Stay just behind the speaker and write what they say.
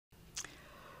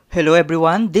Hello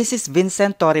everyone, this is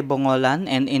Vincent Torre Bongolan,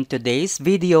 and in today's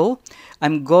video,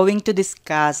 I'm going to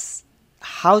discuss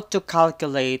how to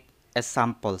calculate a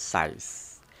sample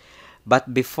size.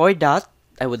 But before that,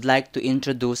 I would like to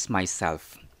introduce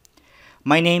myself.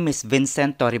 My name is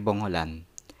Vincent Torre Bongolan,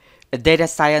 a data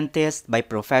scientist by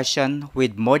profession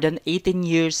with more than 18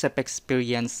 years of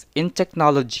experience in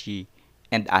technology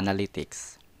and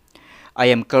analytics. I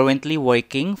am currently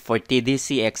working for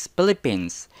TDCX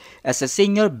Philippines as a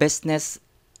Senior Business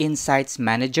Insights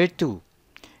Manager too.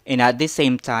 And at the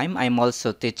same time, I'm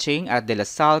also teaching at the La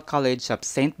Salle College of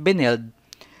St. Benilde,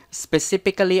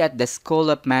 specifically at the School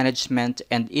of Management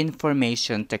and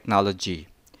Information Technology.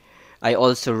 I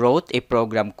also wrote a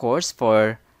program course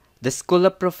for the School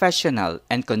of Professional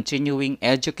and Continuing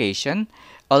Education,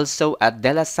 also at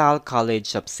De La Salle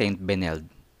College of St. Benilde.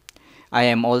 I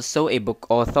am also a book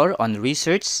author on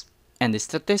research and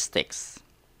statistics,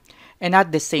 and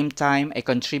at the same time a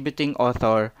contributing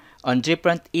author on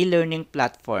different e-learning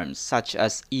platforms such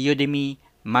as Udemy,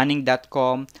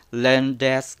 Manning.com,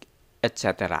 LearnDesk,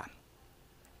 etc.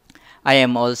 I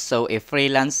am also a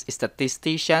freelance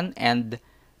statistician and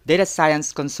data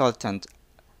science consultant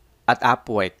at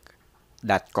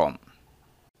Upwork.com.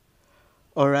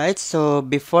 Alright, so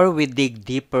before we dig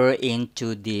deeper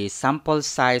into the sample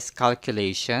size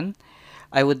calculation,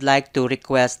 I would like to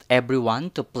request everyone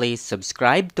to please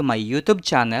subscribe to my YouTube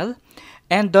channel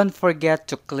and don't forget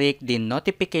to click the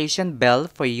notification bell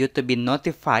for you to be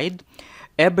notified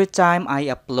every time I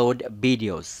upload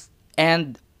videos.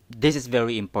 And this is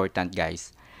very important,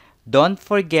 guys. Don't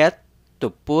forget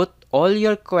to put all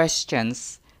your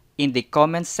questions in the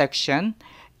comment section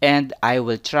and I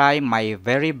will try my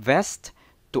very best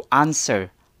to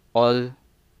answer all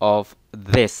of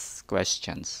these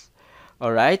questions.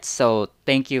 Alright, so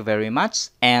thank you very much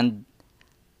and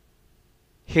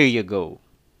here you go.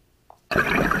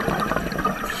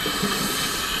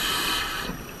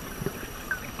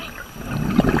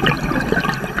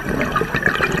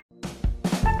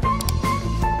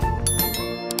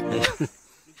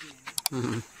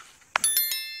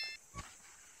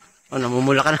 Oh,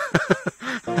 namumula ka na.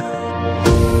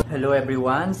 Hello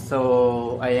everyone,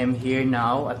 so I am here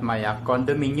now at my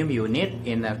condominium unit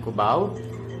in Cubao,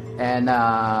 and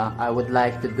I would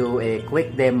like to do a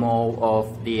quick demo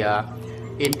of the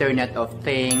Internet of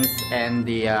Things and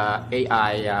the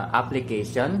AI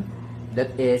application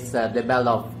that is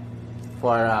developed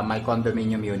for my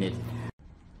condominium unit.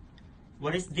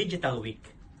 What is Digital Week?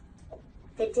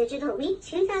 The Digital Week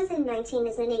 2019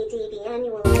 is an ADB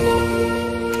annual.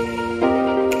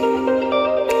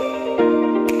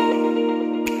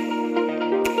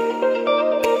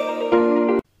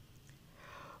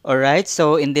 Alright,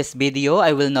 so in this video,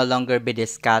 I will no longer be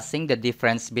discussing the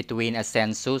difference between a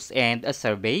census and a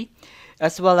survey,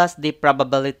 as well as the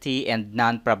probability and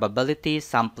non-probability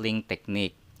sampling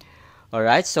technique.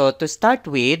 Alright, so to start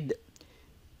with,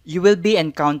 you will be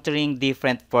encountering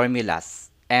different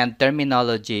formulas and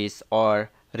terminologies or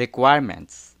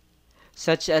requirements,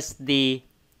 such as the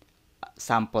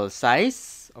sample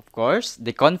size, of course,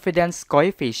 the confidence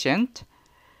coefficient,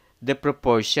 the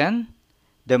proportion,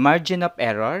 the margin of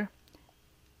error,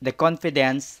 the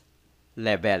confidence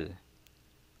level.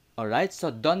 Alright,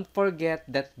 so don't forget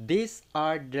that these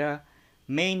are the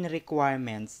main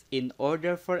requirements in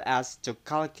order for us to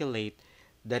calculate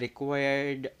the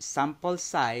required sample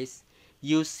size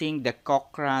using the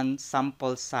Cochran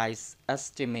sample size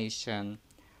estimation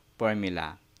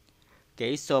formula.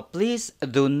 Okay, so please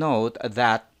do note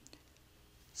that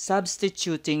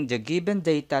substituting the given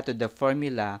data to the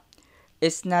formula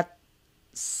is not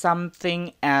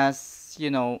something as,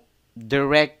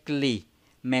 directly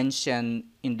mentioned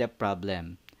in the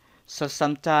problem. So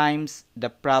sometimes the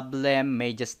problem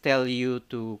may just tell you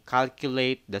to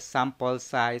calculate the sample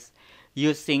size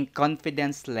using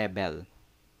confidence level.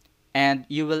 And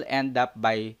you will end up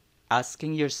by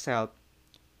asking yourself,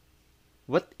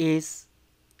 what is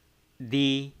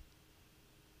the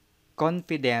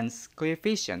confidence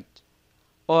coefficient?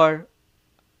 Or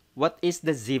what is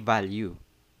the z-value?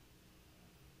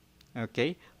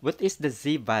 Okay, what is the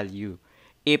z-value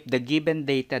if the given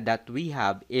data that we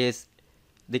have is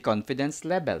the confidence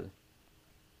level?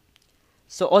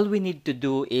 So all we need to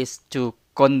do is to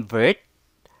convert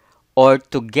or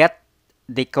to get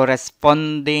the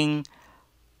corresponding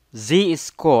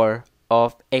z-score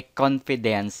of a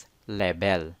confidence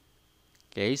level.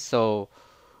 Okay, so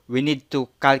we need to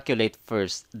calculate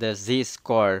first the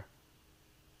z-score,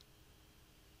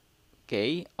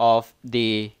 okay, of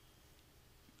the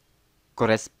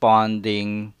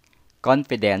corresponding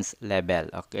confidence level.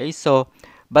 Okay, so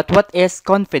but what is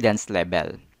confidence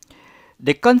level?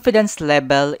 The confidence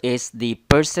level is the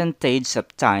percentage of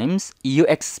times you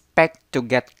expect to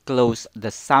get close the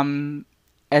same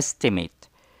estimate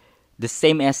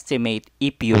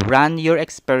if you run your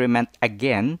experiment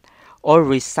again or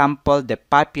resample the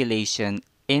population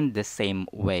in the same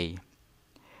way.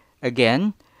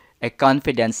 Again, a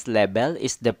confidence level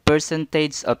is the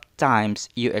percentage of times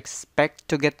you expect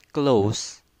to get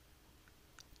close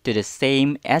to the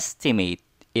same estimate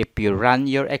if you run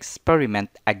your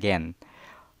experiment again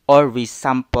or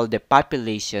resample the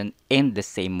population in the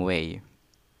same way.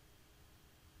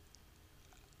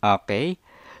 Okay?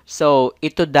 So,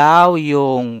 ito daw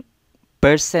yung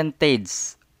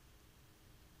percentage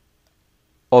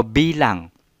o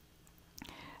bilang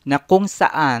na kung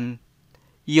saan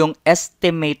yung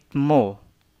estimate mo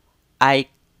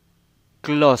ay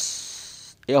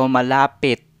close o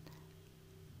malapit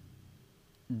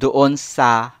doon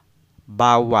sa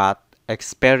bawat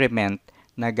experiment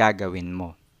na gagawin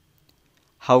mo.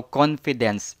 How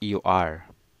confident you are.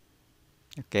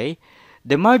 Okay?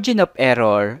 The margin of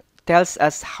error tells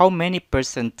us how many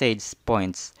percentage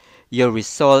points your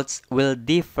results will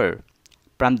differ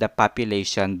from the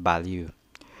population value.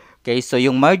 Okay, so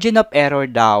yung margin of error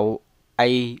daw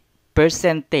ay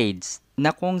percentage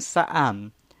na kung saan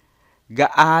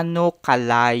gaano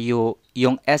kalayo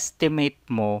yung estimate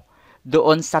mo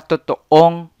doon sa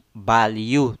totoong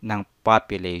value ng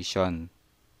population.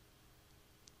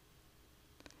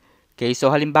 Okay,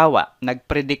 so halimbawa,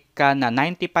 nag-predict ka na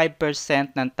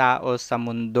 95% ng tao sa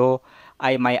mundo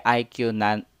ay may IQ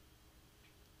na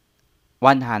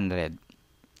 100.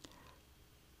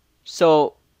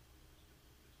 So,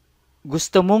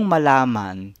 gusto mong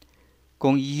malaman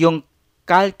kung yung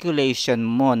calculation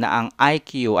mo na ang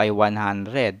IQ ay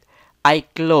 100 ay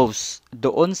close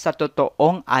doon sa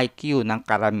totoong IQ ng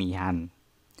karamihan.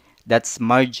 That's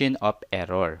margin of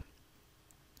error.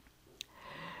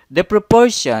 The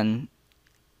proportion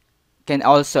can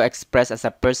also express as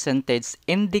a percentage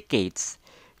indicates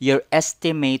your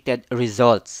estimated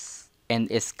results and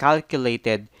is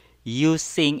calculated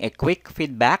using a quick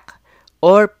feedback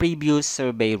or previous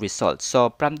survey results.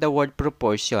 So, from the word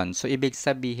proportion, so ibig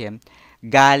sabihin,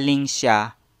 galing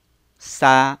siya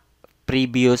sa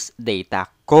previous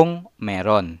data kung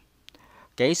meron.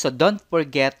 Okay, so don't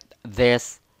forget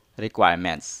these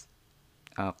requirements.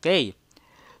 Okay.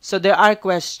 So, there are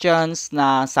questions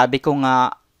na sabi ko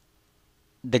nga,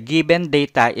 the given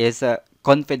data is a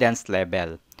confidence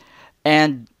level.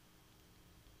 And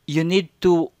you need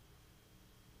to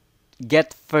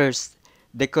get first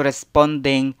the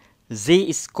corresponding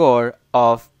z-score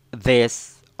of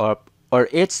this or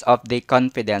each of the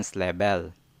confidence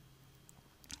level.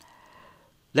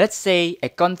 Let's say a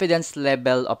confidence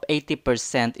level of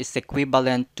 80% is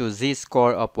equivalent to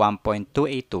z-score of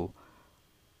 1.282.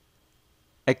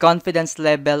 A confidence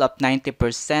level of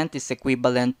 90% is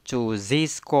equivalent to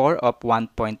z-score of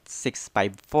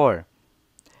 1.654.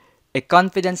 A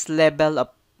confidence level of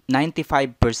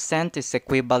 95% is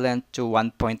equivalent to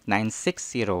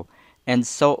 1.960 and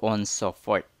so on so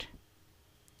forth.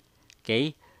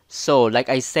 Okay? So, like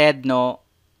I said, no,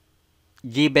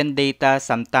 given data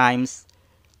sometimes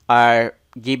are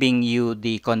giving you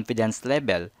the confidence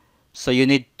level. So, you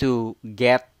need to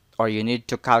get or you need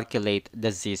to calculate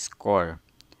the z-score.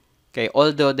 Okay,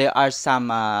 although there are some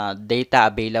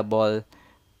data available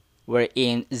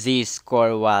wherein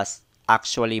z-score was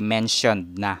actually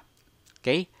mentioned na.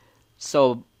 Okay,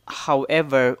 so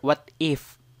however, what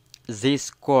if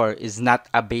z-score is not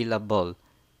available?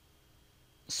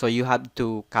 So you have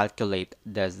to calculate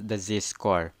the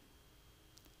z-score.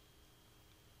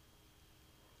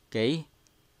 Okay,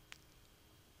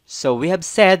 so we have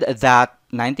said that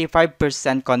 95%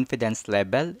 confidence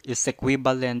level is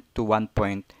equivalent to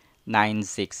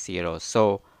 1.960.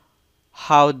 So,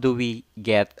 how do we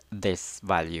get this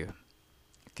value?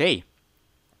 Okay.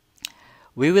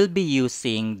 We will be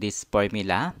using this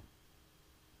formula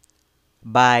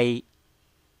by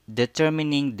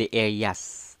determining the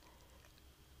areas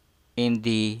in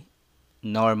the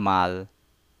normal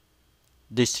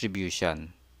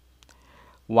distribution.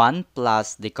 1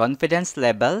 plus the confidence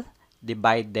level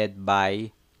divided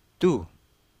by 2.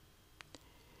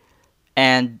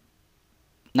 And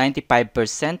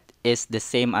 95% is the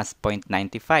same as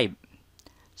 0.95.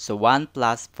 So 1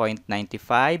 plus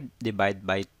 0.95 divided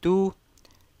by 2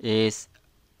 is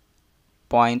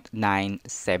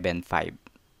 0.975.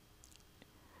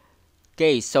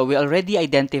 Okay, so we already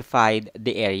identified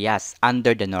the areas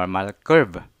under the normal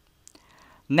curve.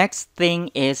 Next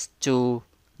thing is to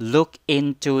look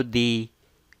into the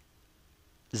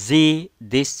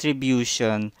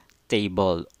z-distribution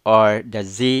table or the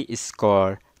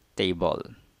z-score table.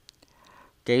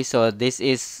 Okay, so this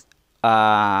is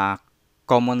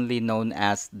commonly known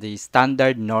as the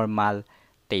standard normal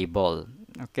table.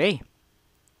 Okay,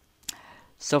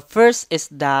 so first is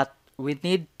that we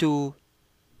need to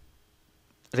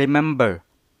remember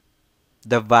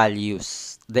the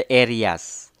values, the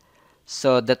areas.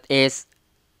 So that is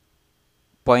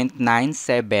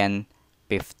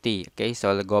 0.9750. Okay, so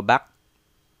I'll go back.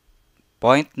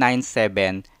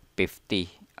 0.9750.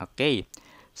 Okay,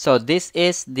 so this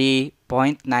is the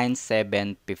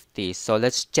 0.9750. So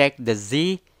let's check the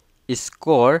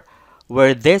z-score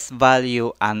where this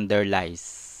value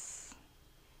underlies.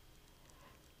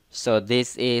 So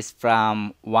this is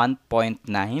from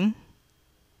 1.9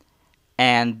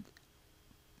 and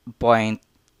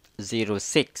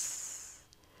 0.06.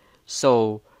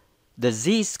 So the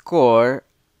z-score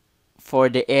for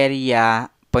the area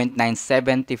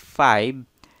 0.975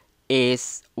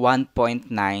 is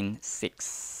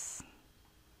 1.96.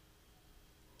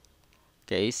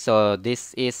 Okay, so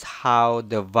this is how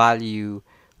the value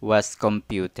was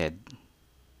computed.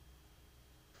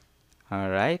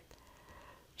 Alright,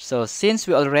 so since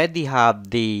we already have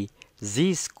the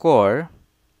z-score,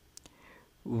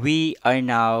 we are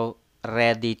now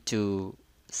ready to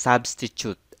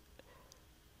substitute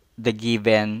the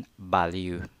given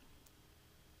value.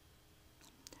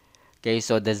 Okay,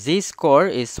 so the z-score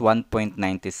is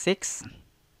 1.96.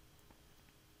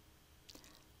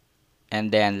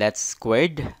 And then let's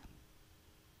squared.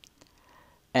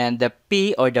 And the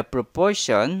p, or the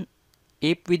proportion,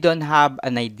 if we don't have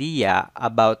an idea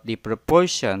about the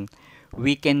proportion,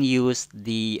 we can use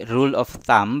the rule of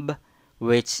thumb,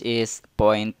 which is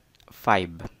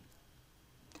 0.5.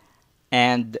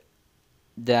 And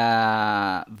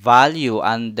the value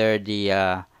under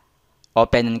the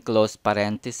open and close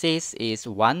parentheses is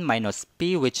 1 minus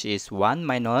p, which is 1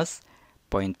 minus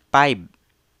 0.5,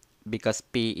 because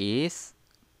p is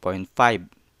 0.5.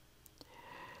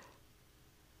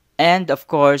 And of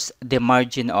course, the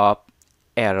margin of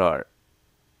error.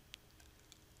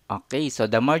 Okay, so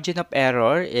the margin of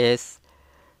error is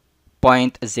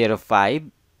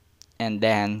 0.05 and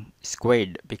then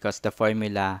squared, because the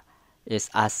formula is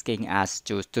asking us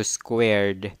to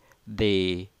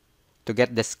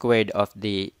get the squared of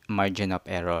the margin of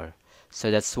error. So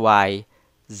that's why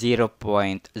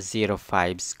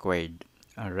 0.05 squared.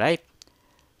 Alright,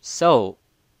 so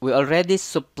we already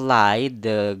supplied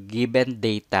the given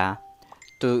data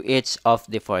to each of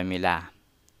the formula,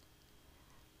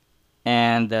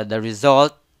 and the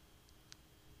result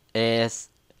is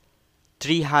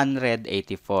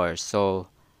 384. So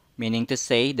meaning to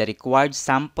say the required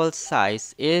sample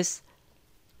size is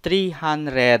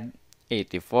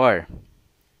 384.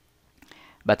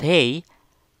 But hey,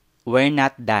 we're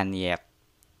not done yet.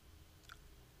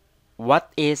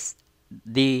 What is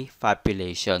the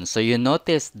population? So you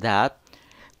notice that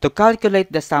to calculate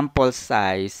the sample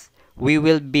size, we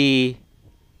will be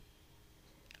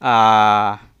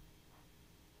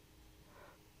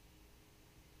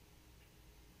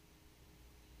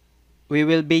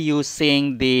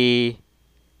using the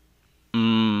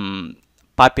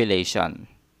population.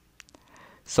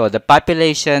 So the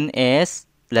population is,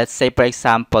 let's say for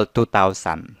example,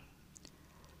 2,000.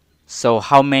 So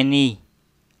how many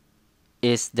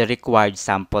is the required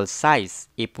sample size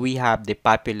if we have the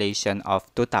population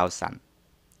of 2,000?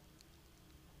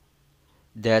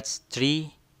 That's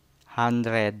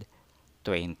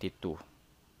 322.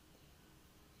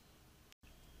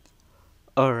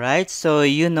 Alright, so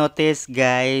you notice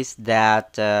guys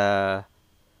that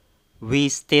we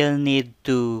still need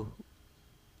to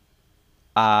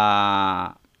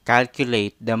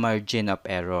calculate the margin of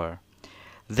error.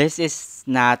 This is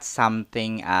not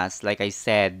something as, like I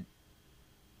said,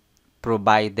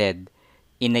 provided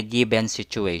in a given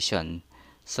situation.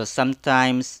 So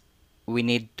sometimes we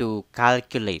need to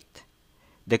calculate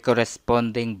the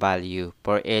corresponding value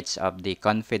for each of the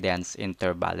confidence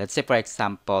interval. Let's say for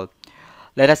example,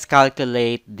 let us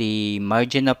calculate the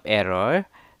margin of error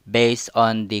based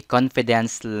on the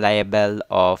confidence level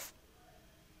of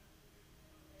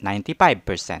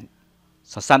 95%.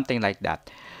 So something like that.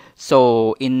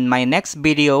 So in my next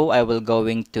video, I will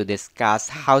going to discuss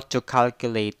how to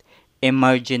calculate a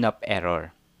margin of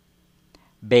error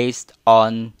based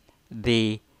on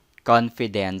the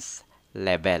confidence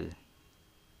level.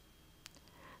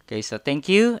 Okay, so thank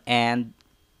you and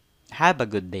have a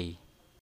good day.